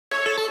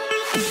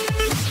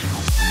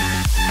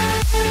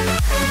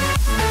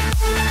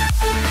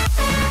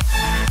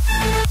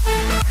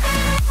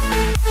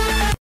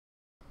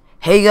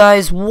Hey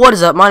guys, what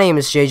is up? My name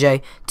is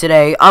JJ.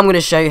 Today, I'm going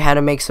to show you how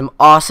to make some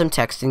awesome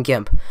text in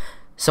GIMP.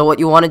 So what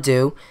you want to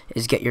do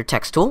is get your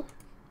text tool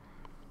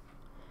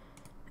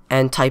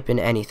and type in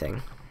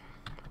anything.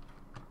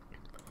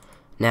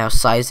 Now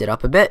size it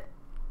up a bit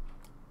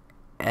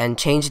and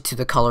change it to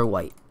the color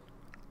white.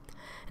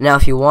 Now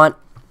if you want,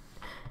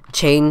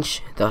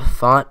 change the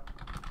font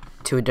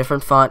to a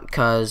different font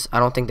because I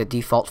don't think the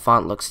default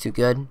font looks too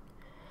good.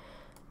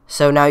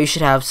 So now you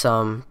should have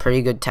some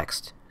pretty good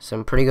text.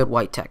 Some pretty good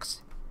white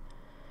text.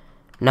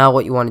 Now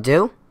what you want to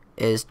do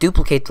is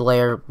duplicate the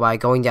layer by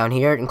going down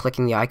here and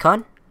clicking the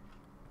icon.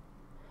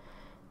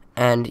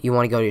 And you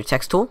want to go to your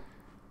text tool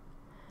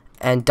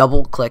and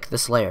double click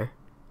this layer.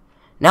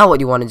 Now what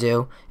you want to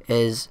do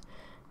is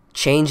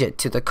change it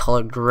to the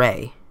color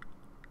gray.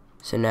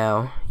 So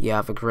now you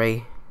have a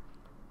gray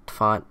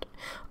font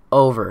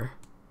over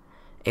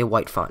a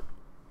white font.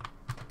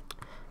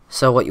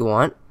 So what you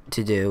want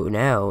to do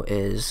now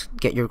is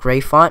get your gray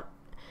font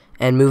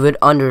and move it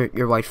under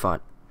your white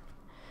font.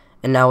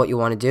 And now what you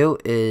want to do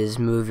is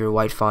move your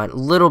white font a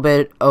little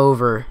bit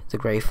over the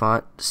gray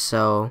font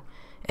so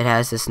it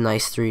has this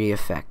nice 3D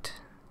effect.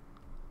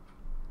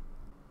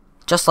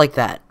 Just like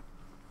that.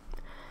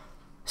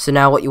 So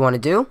now what you want to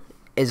do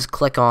is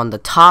click on the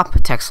top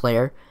text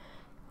layer,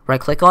 right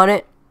click on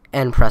it,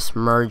 and press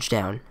merge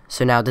down.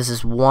 So now this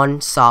is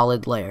one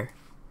solid layer.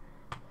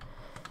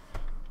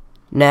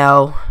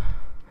 Now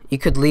you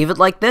could leave it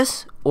like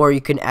this, or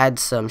you can add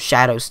some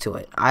shadows to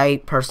it.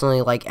 I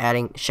personally like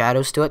adding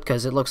shadows to it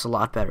because it looks a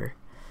lot better.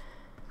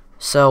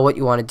 So what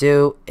you want to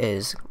do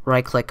is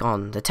right click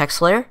on the text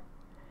layer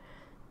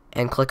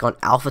and click on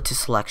alpha to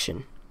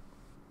selection.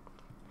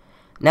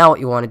 Now what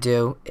you want to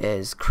do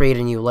is create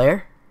a new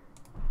layer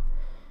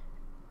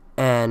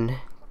and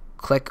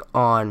click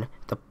on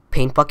the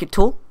paint bucket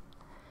tool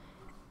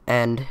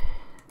and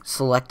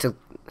select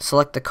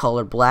the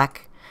color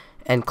black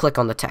and click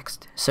on the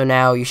text. So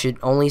now you should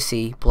only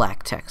see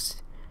black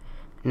text.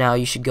 Now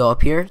you should go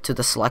up here to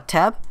the select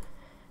tab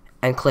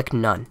and click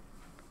none.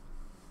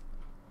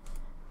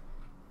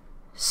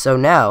 So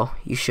now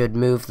you should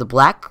move the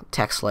black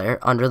text layer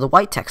under the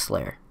white text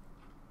layer.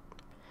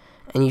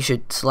 And you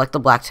should select the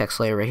black text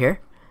layer right here.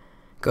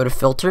 Go to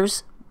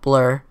filters,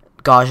 blur,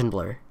 Gaussian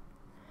blur.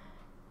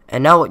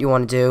 And now what you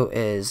want to do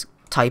is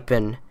type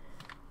in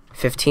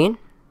 15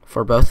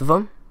 for both of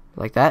them,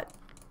 like that,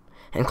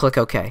 and click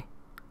OK.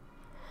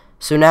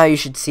 So now you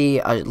should see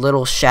a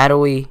little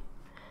shadowy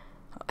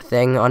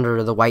thing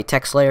under the white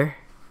text layer.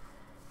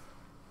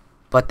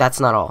 But that's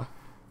not all.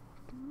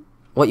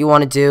 What you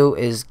want to do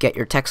is get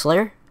your text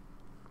layer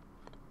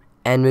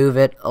and move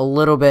it a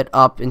little bit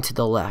up into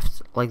the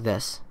left, like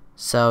this.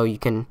 So you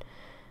can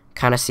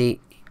kind of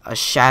see a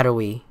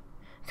shadowy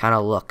kind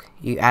of look.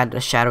 You add a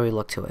shadowy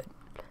look to it,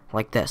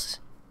 like this.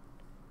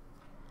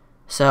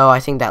 So I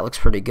think that looks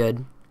pretty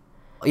good.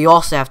 You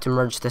also have to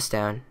merge this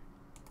down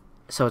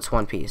so it's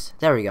one piece.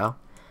 There we go.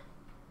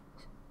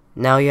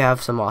 Now you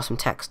have some awesome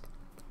text.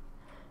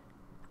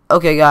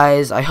 Okay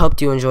guys, I hope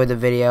you enjoyed the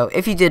video.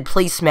 If you did,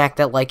 please smack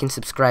that like and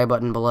subscribe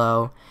button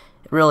below.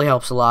 It really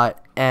helps a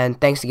lot. And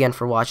thanks again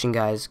for watching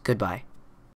guys. Goodbye.